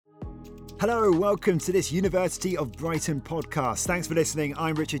Hello, welcome to this University of Brighton podcast. Thanks for listening.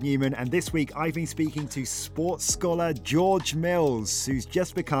 I'm Richard Newman, and this week I've been speaking to sports scholar George Mills, who's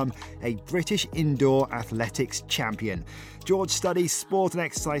just become a British indoor athletics champion. George studies sport and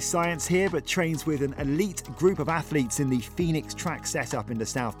exercise science here, but trains with an elite group of athletes in the Phoenix track setup in the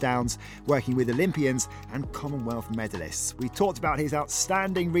South Downs, working with Olympians and Commonwealth medalists. We talked about his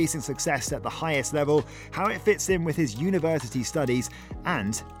outstanding recent success at the highest level, how it fits in with his university studies,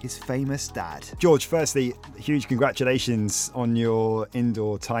 and his famous dad. George, firstly, huge congratulations on your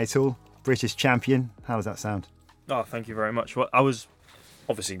indoor title, British champion. How does that sound? Oh, thank you very much. Well,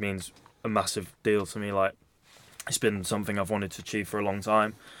 obviously means a massive deal to me. Like, it's been something I've wanted to achieve for a long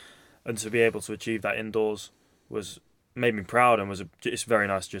time, and to be able to achieve that indoors made me proud, and it's very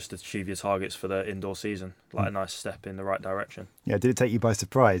nice just to achieve your targets for the indoor season. Like a nice step in the right direction. Yeah, did it take you by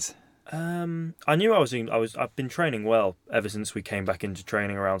surprise? I knew I've been training well ever since we came back into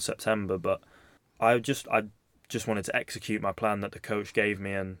training around September, but I just wanted to execute my plan that the coach gave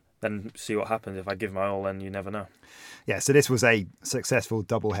me, and then see what happens. If I give my all, then you never know. Yeah, so this was a successful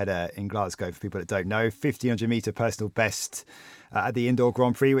doubleheader in Glasgow, for people that don't know. 1500 metre personal best at the Indoor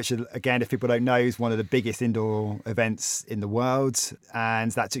Grand Prix, which, again, if people don't know, is one of the biggest indoor events in the world.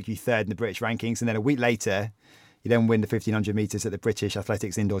 And that took you third in the British rankings. And then a week later, you then win the 1500 metres at the British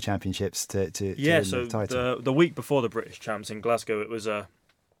Athletics Indoor Championships to win the title. The week before the British Champs in Glasgow, it was a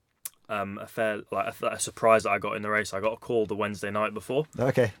surprise that I got in the race. I got a call the Wednesday night before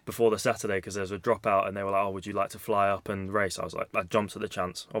the Saturday, because there was a dropout, and they were like, "Oh, would you like to fly up and race?" I was like, I jumped at the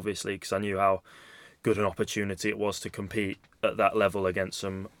chance, obviously, because I knew how good an opportunity it was to compete at that level against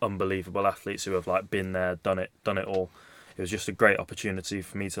some unbelievable athletes who have been there, done it all. It was just a great opportunity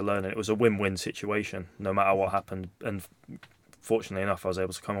for me to learn, and it was a win-win situation no matter what happened. And fortunately enough, I was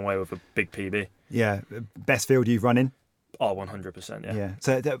able to come away with a big PB. Yeah, best field you've run in? Oh, 100%, yeah. Yeah.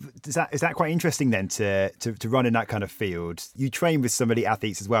 So is that quite interesting then to run in that kind of field? You train with some elite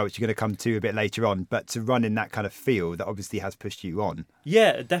athletes as well, which you're going to come to a bit later on, but to run in that kind of field, that obviously has pushed you on.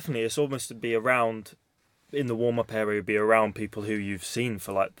 Yeah, definitely. It's almost to be around, in the warm-up area, be around people who you've seen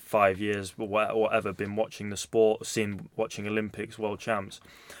for 5 years or whatever, been watching the sport, watching Olympics, world champs.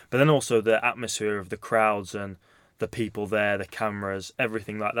 But then also the atmosphere of the crowds and the people there, the cameras,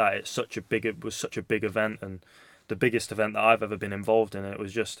 everything like that. It was such a big event, and the biggest event that I've ever been involved in. It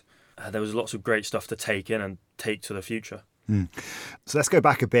was just, there was lots of great stuff to take in and take to the future. So let's go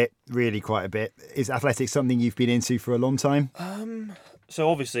back a bit, really quite a bit. Is athletics something you've been into for a long time? So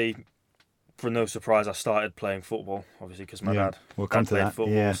obviously, for no surprise, I started playing football, obviously, because my dad played football.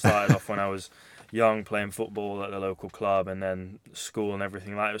 Yeah. Started off when I was young, playing football at the local club, and then school and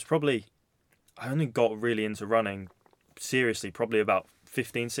everything like that. It was probably, I only got really into running seriously probably about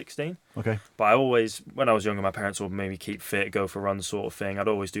 15, 16. Okay. But I always, when I was younger, my parents would maybe keep fit, go for runs sort of thing. I'd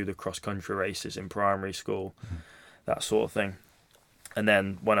always do the cross-country races in primary school, that sort of thing. And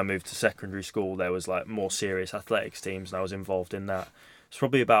then when I moved to secondary school, there was more serious athletics teams, and I was involved in that. It's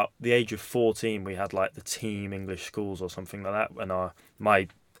probably about the age of 14, we had the team English schools or something like that. When my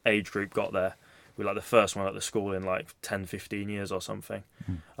age group got there, we were the first one at the school in 10, 15 years or something.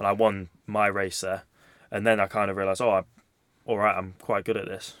 And I won my race there. And then I kind of realised, all right, I'm quite good at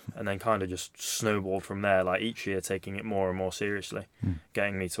this. And then kind of just snowballed from there, each year taking it more and more seriously,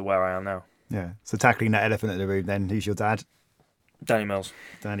 getting me to where I am now. Yeah. So tackling that elephant in the room then, who's your dad? Danny Mills.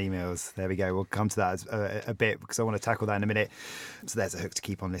 Danny Mills. There we go. We'll come to that a bit, because I want to tackle that in a minute. So there's a hook to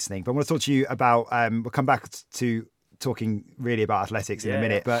keep on listening. But I want to talk to you about, we'll come back to talking really about athletics in a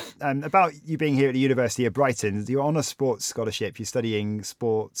minute, but about you being here at the University of Brighton. You're on a sports scholarship. You're studying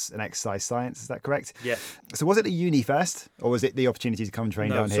sports and exercise science. Is that correct? Yeah. So was it the uni first, or was it the opportunity to come and train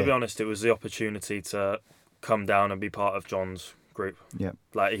down here? To be honest, it was the opportunity to come down and be part of John's group. Yeah.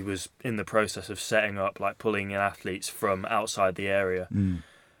 He was in the process of setting up, pulling in athletes from outside the area.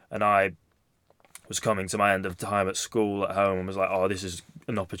 And I was coming to my end of time at school at home and was like, this is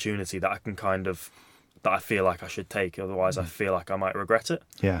an opportunity that I can that I feel like I should take, otherwise I feel like I might regret it.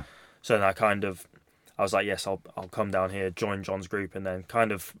 Yeah. So then I was like, yes, I'll come down here, join John's group, and then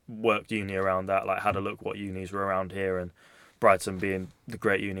kind of worked uni around that, had a look what unis were around here, and Brighton being the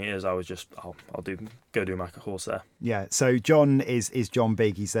great uni it is, I was just, I'll go do my course there. Yeah. So John is John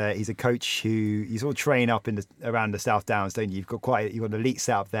Bigg. He's a coach who you sort of train up around the South Downs, don't you? You've got an elite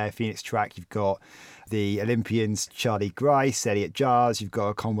set up there, Phoenix Track. You've got the Olympians, Charlie Grice, Elliot Jars. You've got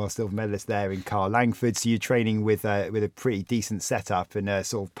a Commonwealth silver medalist there in Carl Langford. So you're training with a pretty decent setup and a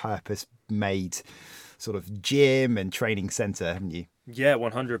sort of purpose-made sort of gym and training centre, haven't you? Yeah,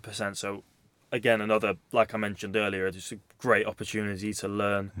 100%. So again, another, like I mentioned earlier, it's a great opportunity to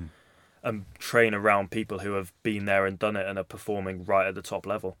learn and train around people who have been there and done it and are performing right at the top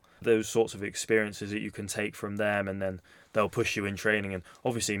level. Those sorts of experiences that you can take from them, and then they'll push you in training. And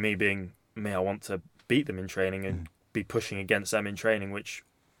obviously me being me, I want to beat them in training and be pushing against them in training, which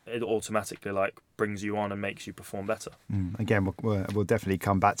it automatically like brings you on and makes you perform better. Again, we'll definitely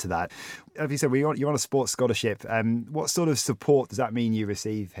come back to that. As you said, you're on a sports scholarship. What sort of support does that mean you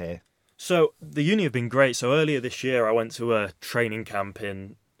receive here? So the uni have been great. So earlier this year, I went to a training camp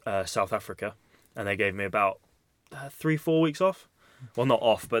in South Africa, and they gave me about 3-4 weeks off. Well, not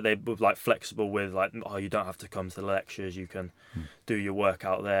off, but they were like flexible with like, oh, you don't have to come to the lectures. You can do your work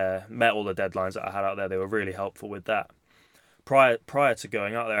out there. Met all the deadlines that I had out there. They were really helpful with that. Prior to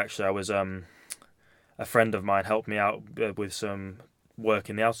going out there, actually, I was a friend of mine helped me out with some work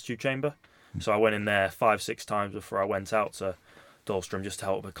in the altitude chamber. So I went in there 5-6 times before I went out to Dahlstrom just to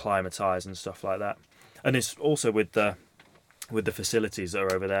help acclimatise and stuff like that. And it's also with the facilities that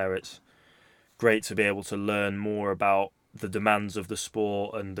are over there, it's great to be able to learn more about the demands of the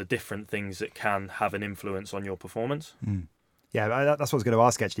sport and the different things that can have an influence on your performance. Yeah, that's what I was going to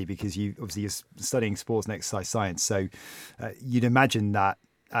ask actually, because you're studying sports and exercise science, so you'd imagine that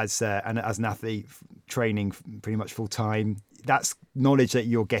as an athlete training pretty much full time, that's knowledge that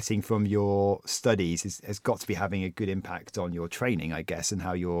you're getting from your studies has got to be having a good impact on your training, I guess, and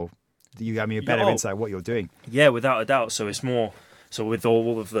how you having a better insight of what you're doing. Yeah, without a doubt. So it's more so with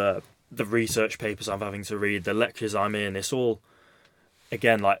all of the research papers I'm having to read, the lectures I'm in, it's all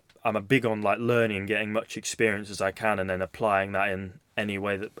again like I'm a big on like learning, getting much experience as I can, and then applying that in any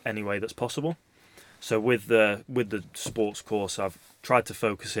way that's possible. So with the sports course, I've tried to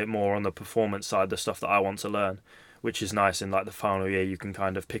focus it more on the performance side, the stuff that I want to learn, which is nice. In like the final year, you can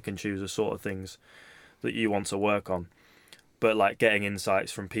kind of pick and choose the sort of things that you want to work on. But like getting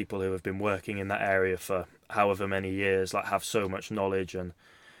insights from people who have been working in that area for however many years, like have so much knowledge, and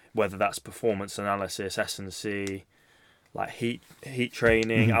whether that's performance analysis, S&C, like heat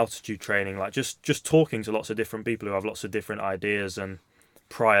training, altitude training, like just talking to lots of different people who have lots of different ideas and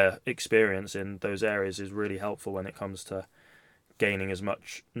prior experience in those areas is really helpful when it comes to gaining as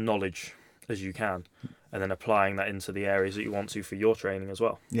much knowledge as you can, and then applying that into the areas that you want to for your training as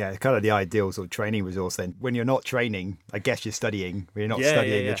well. Yeah, kind of the ideal sort of training resource then. When you're not training, I guess you're studying. When you're not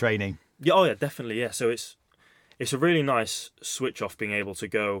studying, you're training. Yeah, oh yeah, definitely, yeah. So it's a really nice switch off being able to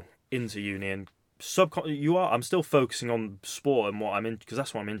go into uni and I'm still focusing on sport and what I'm in, because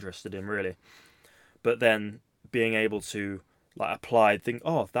that's what I'm interested in really. But then being able to like apply, think,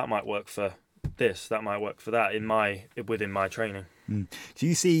 oh, that might work for this, that might work for that within my training. Do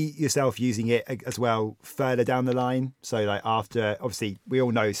you see yourself using it as well further down the line? So like after, obviously we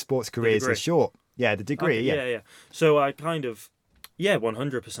all know sports careers are short. Yeah, the degree. Okay, yeah. So I kind of,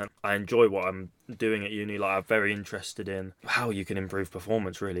 100%. I enjoy what I'm doing at uni. Like I'm very interested in how you can improve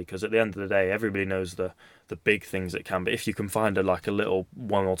performance really, because at the end of the day, everybody knows the big things that can, but if you can find a little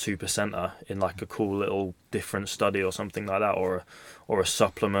 1 or 2% in like a cool little different study or something like that, or a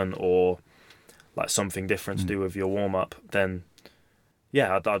supplement, or like something different to do with your warm up, then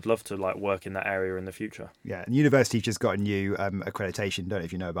yeah, I'd love to like work in that area in the future. Yeah, and university's just got a new accreditation, don't know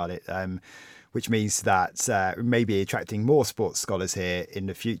if you know about it, which means that maybe attracting more sports scholars here in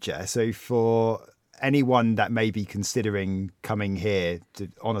the future. So for anyone that may be considering coming here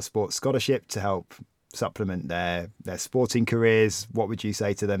on a sports scholarship to help supplement their sporting careers, what would you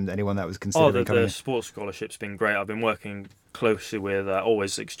say to them? Anyone that was considering coming? The sports scholarship's been great. I've been working closely with,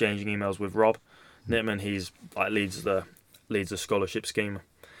 always exchanging emails with Rob Nittman. He's like leads the scholarship scheme,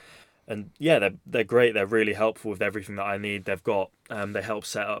 and yeah, they're great. They're really helpful with everything that I need. They've got they help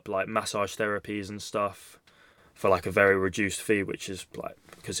set up like massage therapies and stuff for like a very reduced fee, which is like,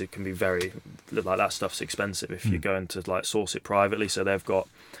 because it can be very like that stuff's expensive if you're going to like source it privately. So they've got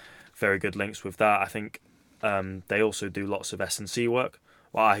very good links with that. I think they also do lots of S&C work.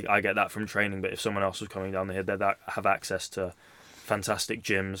 Well, I get that from training, but if someone else was coming down here, they'd have access to fantastic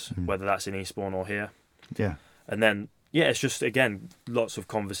gyms, whether that's in Eastbourne or here. Yeah. And then yeah, it's just, again, lots of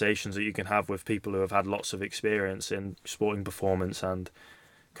conversations that you can have with people who have had lots of experience in sporting performance and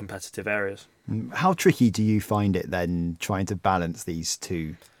competitive areas. How tricky do you find it then, trying to balance these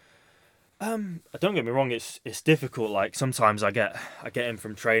two? Don't get me wrong, it's difficult. Like sometimes I get in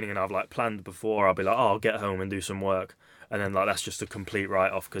from training and I've like planned before. I'll be like, I'll get home and do some work, and then like that's just a complete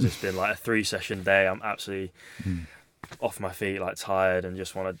write-off because it's been like a 3-session day. I'm absolutely off my feet, like tired, and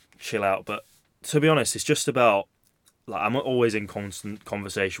just want to chill out. But to be honest, it's just about, like, I'm always in constant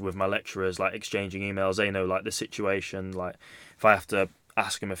conversation with my lecturers, like exchanging emails. They know like the situation. Like if I have to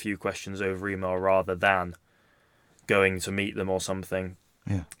ask them a few questions over email rather than going to meet them or something,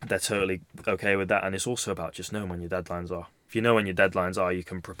 they're totally okay with that. And it's also about just knowing when your deadlines are. If you know when your deadlines are, you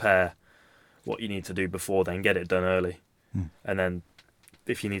can prepare what you need to do before then, get it done early. And then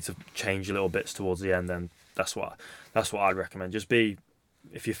if you need to change little bits towards the end, then that's what I'd recommend. Just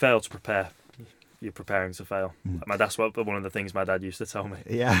if you fail to prepare, you're preparing to fail. That's one of the things my dad used to tell me.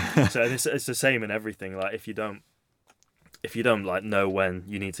 Yeah. So it's the same in everything. Like if you don't like know when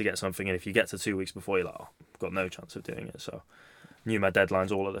you need to get something in, if you get to 2 weeks before, you're like, oh, I've got no chance of doing it. So knew my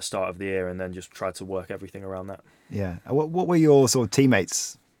deadlines all at the start of the year, and then just tried to work everything around that. Yeah. What were your sort of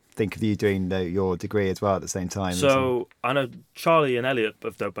teammates think of you doing your degree as well at the same time? So I know Charlie and Elliot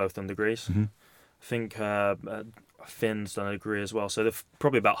have both done degrees. I think Finn's done a degree as well. So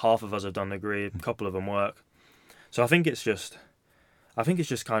probably about half of us have done a degree. A couple of them work. So I think it's just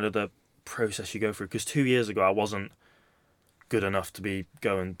kind of the process you go through. Because 2 years ago I wasn't good enough to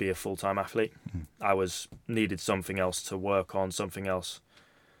go and be a full-time athlete. I needed something else to work on, something else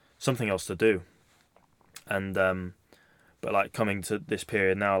to do. And but like coming to this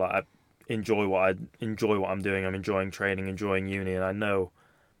period now, like I enjoy what I'm doing. I'm enjoying training, enjoying uni, and I know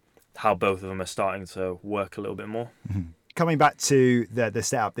how both of them are starting to work a little bit more. Coming back to the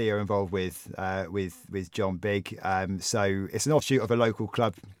setup that you're involved with John Bigg, so it's an offshoot of a local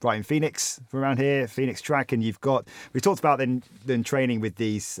club, Brighton Phoenix, from around here, Phoenix Track, and we talked about then training with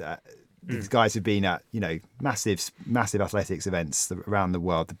these guys who've been at massive athletics events around the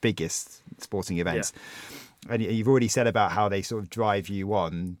world, the biggest sporting events. Yeah. And you've already said about how they sort of drive you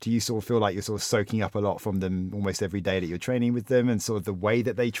on. Do you sort of feel like you're sort of soaking up a lot from them almost every day that you're training with them, and sort of the way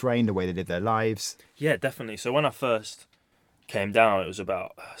that they train, the way they live their lives? Yeah, definitely. So when I first came down, it was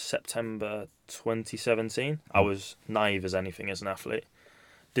about September 2017. I was naive as anything as an athlete.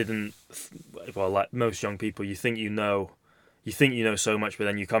 Like most young people, you think you know so much, but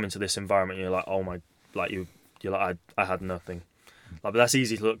then you come into this environment and you're like, oh my, like you're like, I had nothing. Like, but that's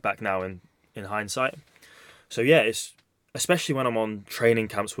easy to look back now in hindsight. So yeah, it's especially when I'm on training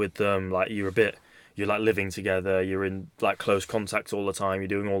camps with them, like you're like living together, you're in like close contact all the time, you're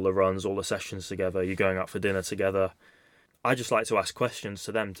doing all the runs, all the sessions together, you're going out for dinner together. I just like to ask questions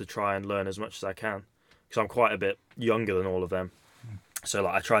to them to try and learn as much as I can, because I'm quite a bit younger than all of them. So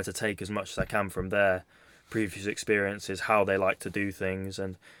like I try to take as much as I can from their previous experiences, how they like to do things,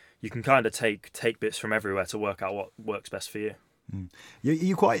 and you can kind of take bits from everywhere to work out what works best for you.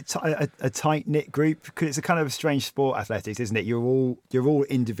 You're quite a tight-knit group, because it's a kind of a strange sport, athletics, isn't it? You're all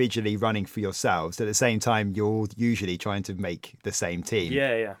individually running for yourselves. At the same time, you're all usually trying to make the same team.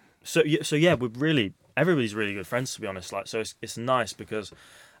 Yeah. So yeah, everybody's really good friends, to be honest. Like, so it's nice because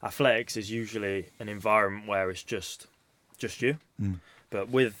athletics is usually an environment where it's just you. But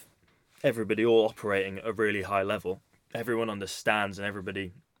with everybody all operating at a really high level, everyone understands and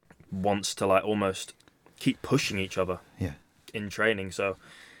everybody wants to like almost keep pushing each other. Yeah. In training. So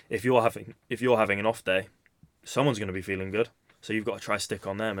if you're having an off day, someone's going to be feeling good, so you've got to try stick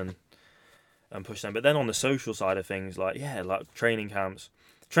on them and push them. But then on the social side of things, like training camps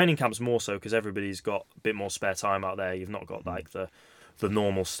more so, because everybody's got a bit more spare time out there. You've not got like the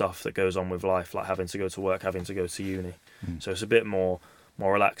normal stuff that goes on with life, like having to go to work, having to go to uni. So it's a bit more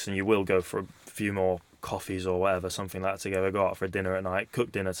relaxed, and you will go for a few more coffees or whatever, something like that together, go out for a dinner at night,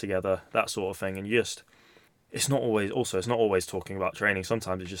 cook dinner together, that sort of thing. And it's not always talking about training.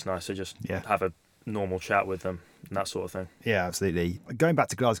 Sometimes it's just nice to just have a normal chat with them and that sort of thing. Yeah, absolutely. Going back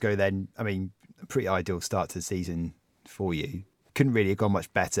to Glasgow then, I mean, a pretty ideal start to the season for you. Couldn't really have gone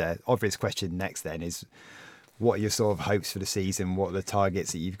much better. Obvious question next then is, what are your sort of hopes for the season? What are the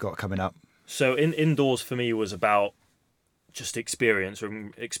targets that you've got coming up? So indoors for me was about just experience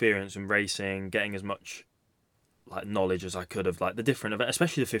and racing, getting as much like knowledge as I could of like the different events,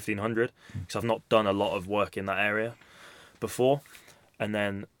 especially the 1500, because I've not done a lot of work in that area before. And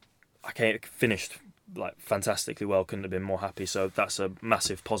then I finished like fantastically well, couldn't have been more happy. So that's a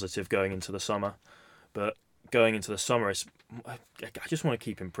massive positive going into the summer. But going into the summer, I just want to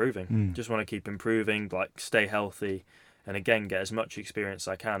keep improving. Just want to keep improving, like stay healthy, and again get as much experience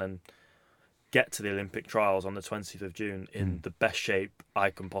as I can, and get to the Olympic trials on the 20th of June in the best shape I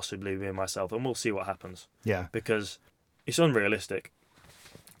can possibly be in myself, and we'll see what happens. Yeah. Because it's unrealistic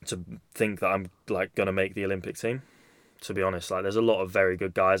to think that I'm like going to make the Olympic team, to be honest. Like, there's a lot of very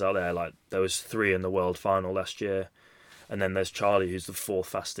good guys out there. Like, there was 3 in the world final last year, and then there's Charlie, who's the 4th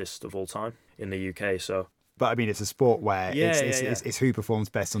fastest of all time in the UK. So, but I mean, it's a sport where it's who performs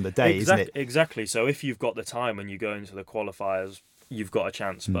best on the day, isn't it? Exactly. So if you've got the time when you go into the qualifiers, you've got a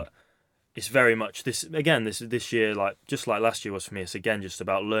chance. But it's very much this year, like just like last year was for me. It's again just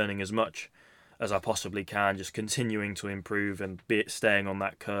about learning as much as I possibly can, just continuing to improve and staying on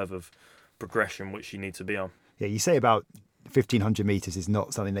that curve of progression which you need to be on. Yeah, you say about 1500 meters is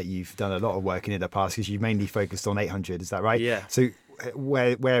not something that you've done a lot of work in the past, because you mainly focused on 800. Is that right? Yeah. So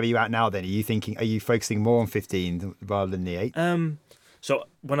where are you at now then? Are you focusing more on 15 rather than the 8? So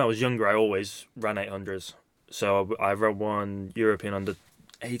when I was younger, I always ran 800s. So I won European under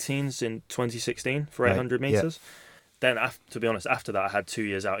 18s in 2016 for 800 meters. Then, to be honest, after that, I had 2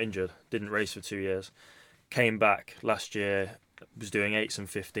 years out injured. Didn't race for 2 years. Came back last year, was doing 8s and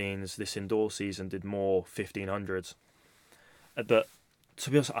 15s. This indoor season, did more 1500s. But to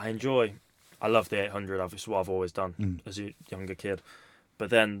be honest, I love the 800. It's what I've always done as a younger kid. But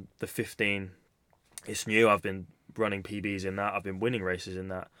then the 15, it's new. I've been running PBs in that. I've been winning races in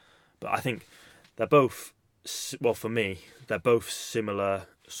that. But I think they're both, well, for me, they're both similar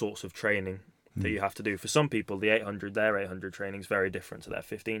sorts of training that you have to do. For some people, their 800 training is very different to their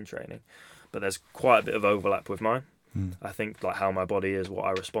 15 training. But there's quite a bit of overlap with mine. I think like how my body is, what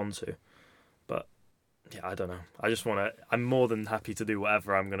I respond to. But yeah, I don't know. I'm more than happy to do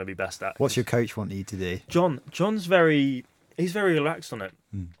whatever I'm going to be best at. What's your coach want you to do? John's very relaxed on it.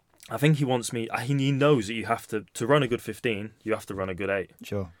 I think he wants me, he knows that you have to run a good 15, you have to run a good 8.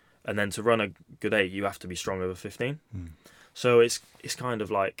 Sure. And then to run a good 8, you have to be strong over 15. So it's kind of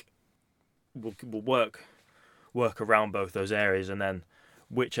like, we'll work around both those areas, and then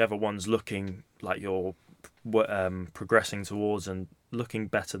whichever one's looking like you're progressing towards and looking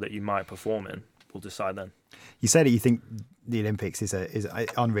better that you might perform in, we'll decide then. You say that you think the Olympics is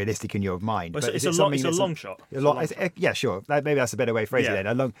unrealistic in your mind. Well, but it's a long shot. Yeah, sure. Maybe that's a better way of phrasing it.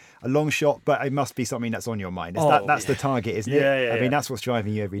 A long shot, but it must be something that's on your mind. That's the target, isn't it? Yeah. I mean, that's what's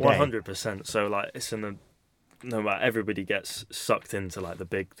driving you every day. 100%. So like, it's no matter, everybody gets sucked into like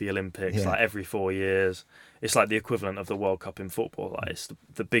the Olympics like every 4 years. It's like the equivalent of the World Cup in football. Like, it's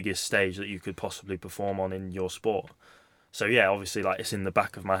the biggest stage that you could possibly perform on in your sport. So yeah, obviously, like, it's in the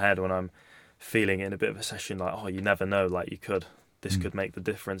back of my head when I'm feeling in a bit of a session, like, oh, you never know, like, this could make the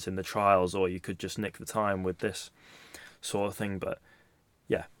difference in the trials, or you could just nick the time with this sort of thing. But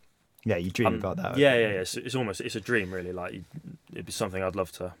yeah, you dream about that. Yeah. It's a dream, really. Like, it'd be something I'd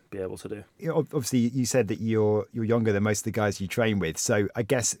love to be able to do. Obviously, you said that you're younger than most of the guys you train with. So I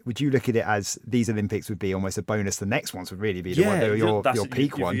guess, would you look at it as these Olympics would be almost a bonus? The next ones would really be your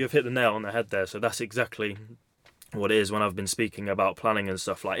peak one. You've hit the nail on the head there. So that's exactly what it is. When I've been speaking about planning and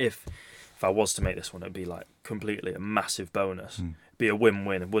stuff, like if I was to make this one, it'd be like completely a massive bonus. It'd be a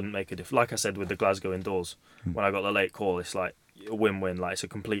win-win. It wouldn't make a difference. Like I said with the Glasgow indoors, when I got the late call, it's like a win-win. Like, it's a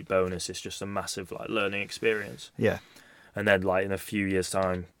complete bonus. It's just a massive like learning experience. Yeah. And then like in a few years'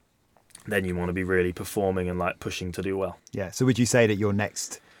 time, then you want to be really performing and like pushing to do well. Yeah. So would you say that your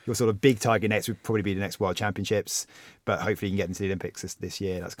sort of big target next would probably be the next World Championships, but hopefully you can get into the Olympics this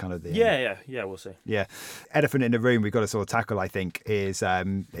year? That's kind of the yeah. We'll see. Yeah, elephant in the room we've got to sort of tackle, I think, is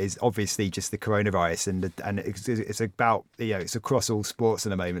obviously just the coronavirus, and it's about, it's across all sports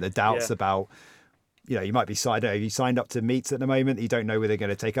at the moment. The doubts about, you might be you signed up to meets at the moment that you don't know where they're going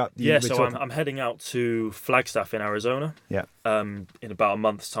to take up. So I'm heading out to Flagstaff in Arizona. Yeah. In about a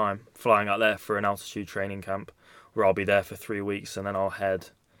month's time, flying out there for an altitude training camp where I'll be there for 3 weeks, and then I'll head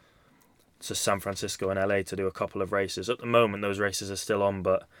to San Francisco and LA to do a couple of races. At the moment, those races are still on,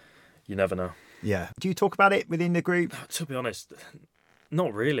 but you never know. Yeah. Do you talk about it within the group? To be honest,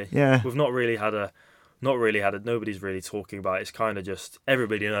 not really. Yeah. We've not really had nobody's really talking about it. It's kind of just,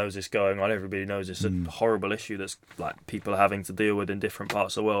 everybody knows it's going on. Everybody knows it's a horrible issue that's like people are having to deal with in different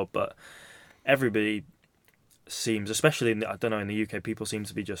parts of the world. But everybody seems, especially in the UK, people seem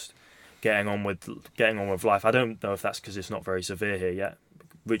to be just getting on with life. I don't know if that's because it's not very severe here yet,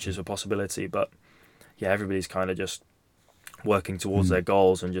 which is a possibility, but yeah, everybody's kind of just working towards their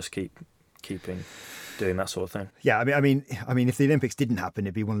goals and just keeping doing that sort of thing. Yeah, I mean, if the Olympics didn't happen,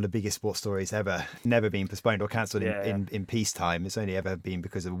 it'd be one of the biggest sports stories ever. Never been postponed or cancelled in peacetime. It's only ever been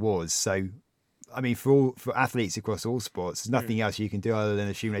because of wars. So, I mean, for athletes across all sports, there's nothing else you can do other than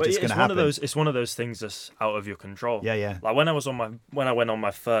assume it's just going to happen. It's one of those things that's out of your control. Yeah. Like when I went on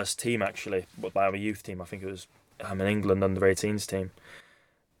my first team, actually, by a youth team, I think it was in England under 18s team.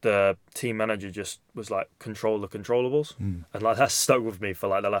 The team manager just was like, control the controllables, and like that stuck with me for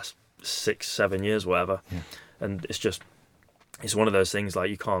like the last 6-7 years, whatever. Yeah. And it's one of those things like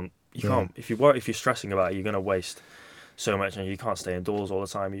you can't if you're stressing about it, you're going to waste so much, and you can't stay indoors all the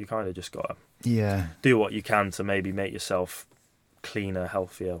time. You kind of just got to do what you can to maybe make yourself cleaner,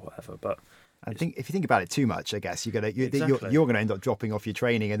 healthier, whatever. But I think if you think about it too much, I guess you're going to end up dropping off your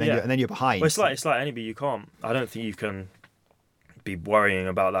training, and then you're behind. Well, it's like anybody. I don't think you can be worrying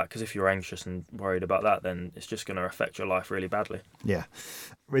about that, because if you're anxious and worried about that, then it's just going to affect your life really badly. Yeah.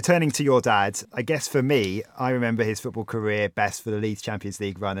 Returning to your dad, I guess for me, I remember his football career best for the Leeds Champions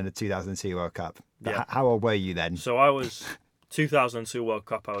League run in the 2002 World Cup. Yeah. How old were you then? So I was 2002 World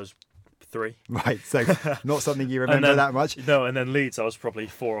Cup. I was 3. Right, so not something you remember that much? No, and then Leeds, I was probably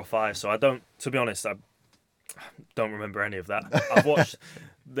 4 or 5. So to be honest, I don't remember any of that. I've watched,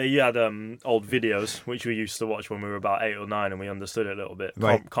 they had old videos, which we used to watch when we were about 8 or 9 and we understood it a little bit.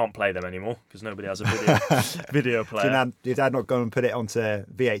 Right. Can't play them anymore because nobody has a video player. Your dad not go and put it onto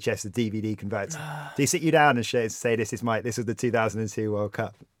VHS, the DVD converter? Do he sit you down and say, this is the 2002 World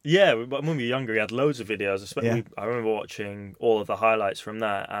Cup? Yeah, but when we were younger, he had loads of videos. Especially, I remember watching all of the highlights from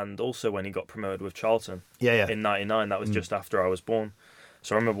that, and also when he got promoted with Charlton in '99. That was just after I was born,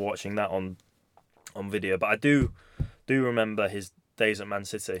 so I remember watching that on video. But I do remember his days at Man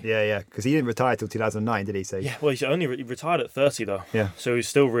City. Yeah, because he didn't retire till 2009, did he? So yeah, well, he retired at 30 though. Yeah, so he's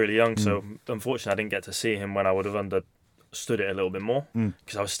still really young. So unfortunately, I didn't get to see him when I would have understood it a little bit more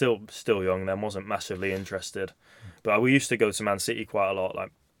because I was still young then, wasn't massively interested. But we used to go to Man City quite a lot. Like,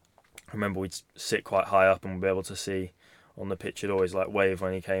 I remember we'd sit quite high up and we'd be able to see on the pitch. He'd always like wave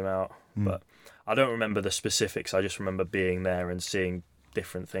when he came out. But I don't remember the specifics. I just remember being there and seeing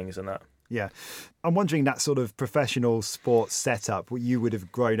different things and that. Yeah. I'm wondering that sort of professional sports setup, what you would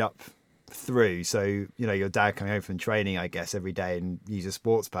have grown up through. So, your dad coming home from training, I guess, every day, and he's a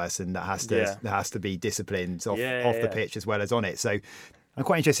sports person that has to be disciplined off the pitch as well as on it. So I'm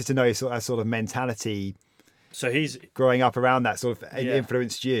quite interested to know sort of mentality. So he's growing up around that sort of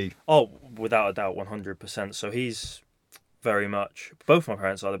influenced you. Oh, without a doubt, 100%. So he's very much, both my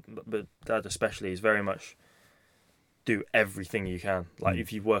parents are, but dad especially, is very much do everything you can. Like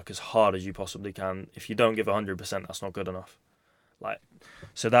if you work as hard as you possibly can, if you don't give 100%, that's not good enough. Like,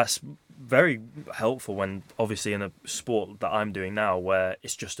 so that's very helpful when obviously in a sport that I'm doing now where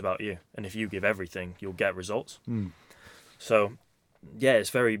it's just about you. And if you give everything, you'll get results. So yeah,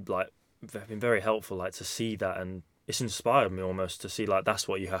 it's been very helpful to see that, and it's inspired me almost to see that's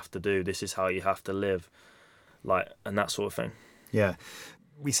what you have to do, this is how you have to live, and that sort of thing. Yeah,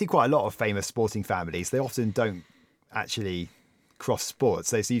 we see quite a lot of famous sporting families. They often don't actually cross sports.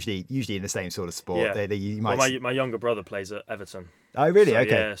 So it's usually in the same sort of sport. My younger brother plays at Everton. Oh really? So, okay.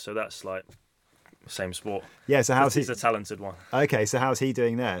 Yeah, so that's same sport. Yeah, so he's a talented one. Okay, so how's he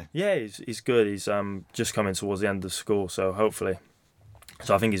doing there? Yeah, he's good. He's just coming towards the end of school, so hopefully.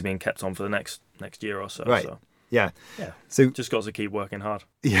 So I think he's being kept on for the next year or so. Right. So. Yeah. So just got to keep working hard.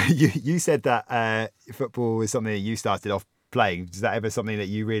 Yeah. You said that football was something that you started off playing. Is that ever something that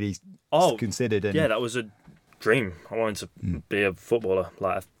you really considered? Yeah, that was a dream. I wanted to be a footballer.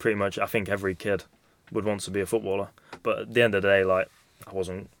 Pretty much, I think every kid would want to be a footballer. But at the end of the day, I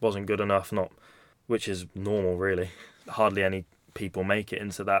wasn't good enough. Which is normal, really. Hardly any people make it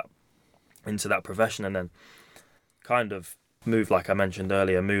into that profession, and then kind of moved, like I mentioned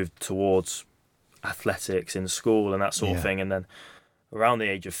earlier, moved towards athletics in school and that sort of thing. And then around the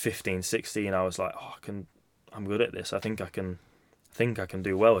age of 15, 16, I was like, I'm good at this. I think I can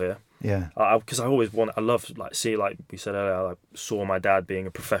do well here. Yeah. Because I always I love see, like we said earlier, I saw my dad being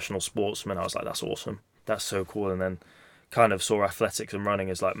a professional sportsman. I was like, that's awesome. That's so cool. And then kind of saw athletics and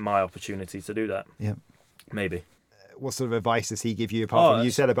running as my opportunity to do that. Yeah. Maybe. What sort of advice does he give you apart from you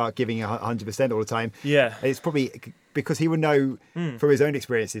said about giving 100% all the time? Yeah. It's probably because he would know from his own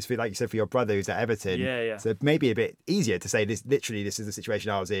experiences, like you said, for your brother who's at Everton. Yeah. So maybe a bit easier to say this. Literally, this is the situation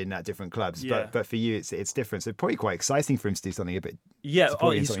I was in at different clubs. Yeah. But for you, it's different. So probably quite exciting for him to do something a bit. Yeah.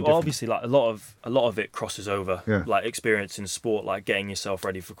 Obviously, a lot of it crosses over. Yeah. Experience in sport, getting yourself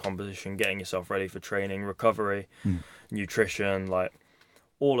ready for competition, getting yourself ready for training, recovery, nutrition,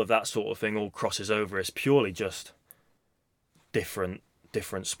 all of that sort of thing all crosses over. It's purely just different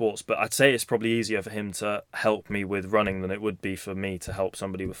sports, but I'd say it's probably easier for him to help me with running than it would be for me to help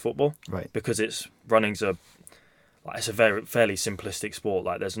somebody with football. Right. Because running's a very fairly simplistic sport.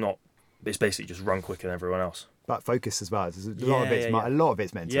 It's basically just run quicker than everyone else. But focus as well. There's a lot of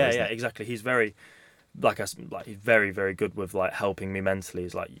it's mental. Yeah, exactly. He's very, he's very, very good with helping me mentally.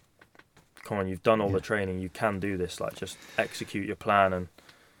 He's come on, you've done all the training, you can do this. Just execute your plan and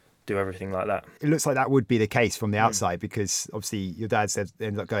do everything like that. It looks like that would be the case from the outside because obviously your dad said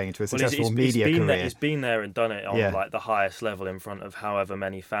ended up going into a successful media career. He's been there and done it on the highest level in front of however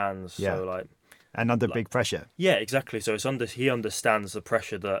many fans. Yeah. So and under big pressure. Yeah, exactly. So he understands the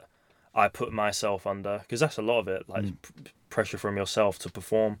pressure that I put myself under, because that's a lot of it. Pressure from yourself to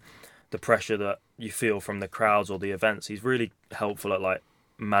perform, the pressure that you feel from the crowds or the events. He's really helpful at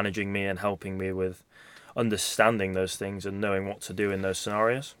managing me and helping me with understanding those things and knowing what to do in those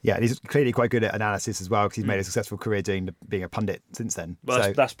scenarios. Yeah, and he's clearly quite good at analysis as well because he's made a successful career being a pundit since then.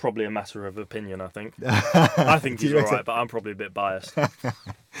 Well, that's probably a matter of opinion, I think. I think he's all right, but I'm probably a bit biased.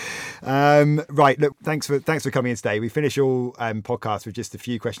 Right, look, thanks for coming in today. We finish all podcasts with just a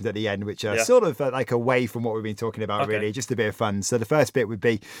few questions at the end, which are sort of like away from what we've been talking about, really, just a bit of fun. So the first bit would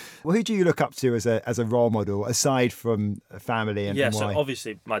be, well, who do you look up to as a role model, aside from family and why? So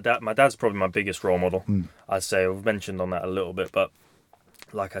obviously my dad's probably my biggest role model. I'd say. I've mentioned on that a little bit, but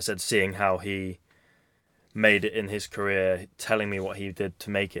like I said, seeing how he made it in his career, telling me what he did to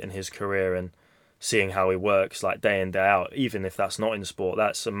make it in his career, and seeing how he works like day in, day out, even if that's not in sport,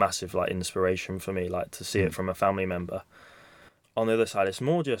 that's a massive like inspiration for me, like to see it from a family member. On the other side, it's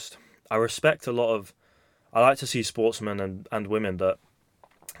more just, I respect a lot of, I like to see sportsmen and women that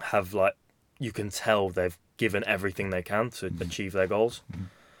have like, you can tell they've given everything they can to achieve their goals,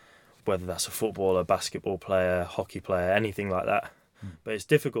 whether that's a footballer, basketball player, hockey player, anything like that. But it's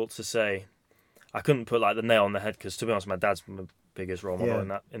difficult to say. I couldn't put like the nail on the head because, to be honest, my dad's my biggest role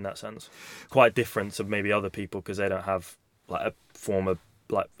model in that sense. Quite different to maybe other people because they don't have like a former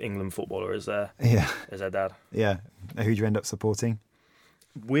like England footballer as their dad. Yeah. Who do you end up supporting?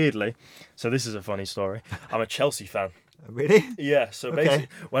 Weirdly, so this is a funny story. I'm a Chelsea fan. Really? Yeah. So basically,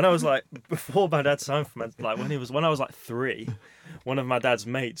 when I was like before my dad signed for Man, like when I was like 3, one of my dad's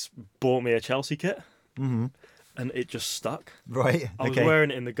mates bought me a Chelsea kit. Mm-hmm. And it just stuck. Right. I was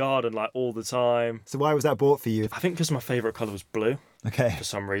wearing it in the garden like all the time. So why was that bought for you? I think because my favourite colour was blue. Okay. For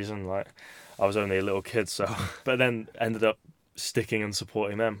some reason, like I was only a little kid, so. But then ended up sticking and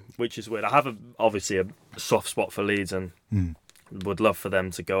supporting them, which is weird. I have obviously a soft spot for Leeds, and would love for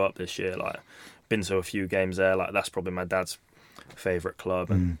them to go up this year. Like, been to a few games there. Like that's probably my dad's favourite club,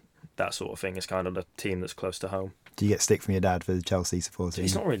 and that sort of thing is kind of the team that's close to home. Do you get stick from your dad for the Chelsea supporting?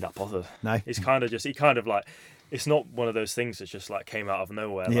 He's not really that bothered. No. It's kind of just it's not one of those things that's just like came out of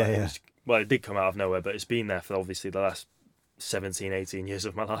nowhere. It did come out of nowhere, but it's been there for obviously the last 17, 18 years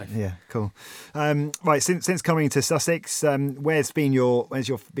of my life. Yeah, cool. Right, since coming to Sussex, where's been your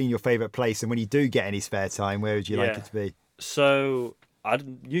favourite place? And when you do get any spare time, where would you like it to be? So I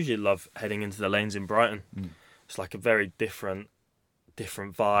usually love heading into the lanes in Brighton. It's like a very different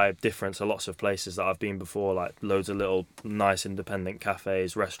vibe, different to lots of places that I've been before, like loads of little nice independent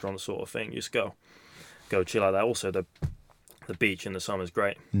cafes, restaurants sort of thing. You just go chill out there. Also the beach in the summer is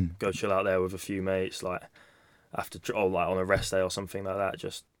great. Go chill out there with a few mates, like like on a rest day or something like that.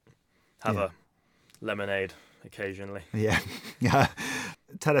 Just have a lemonade occasionally. Yeah.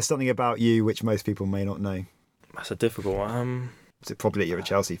 Tell us something about you which most people may not know. That's a difficult one. Is it probably that you're a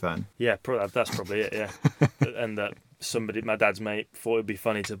Chelsea fan? Yeah, that's probably it, yeah. And that my dad's mate, thought it'd be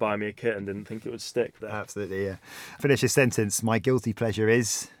funny to buy me a kit and didn't think it would stick there. Absolutely, yeah. Finish your sentence. My guilty pleasure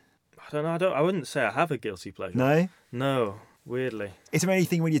is... I don't know. I wouldn't say I have a guilty pleasure. No? No, weirdly. Is there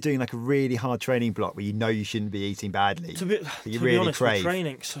anything when you're doing like a really hard training block where you know you shouldn't be eating badly? To be honest, crave?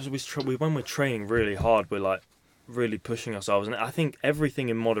 When we're training really hard, we're like really pushing ourselves, and I think everything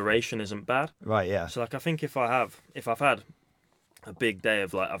in moderation isn't bad. Right, yeah. So like I think if I've had a big day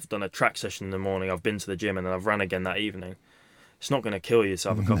of like I've done a track session in the morning, I've been to the gym, and then I've ran again that evening, it's not going to kill you to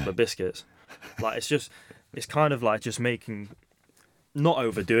have a couple of biscuits. Like it's kind of like just not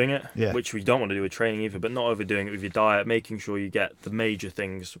overdoing it, which we don't want to do with training either, but not overdoing it with your diet, making sure you get the major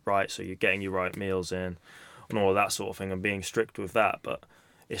things right, so you're getting your right meals in and all of that sort of thing, and being strict with that. But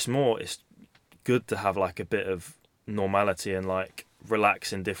it's good to have like a bit of normality and like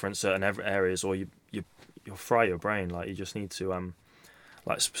relax in certain areas, or you'll fry your brain. Like you just need to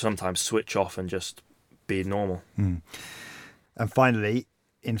like sometimes switch off and just be normal. And finally,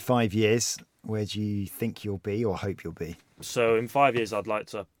 in 5 years, where do you think you'll be or hope you'll be? So in 5 years, I'd like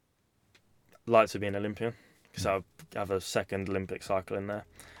to be an Olympian, because I'll have a second Olympic cycle in there.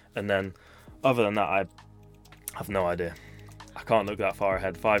 And then other than that, I have no idea. I can't look that far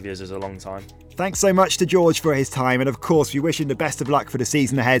ahead. 5 years is a long time. Thanks so much to George for his time, and of course we wish him the best of luck for the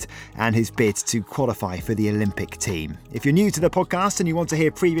season ahead and his bid to qualify for the Olympic team. If you're new to the podcast and you want to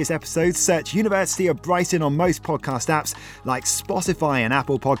hear previous episodes, search University of Brighton on most podcast apps like Spotify and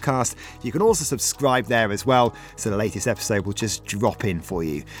Apple Podcast. You can also subscribe there as well, so the latest episode will just drop in for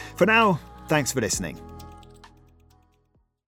you. For now, thanks for listening.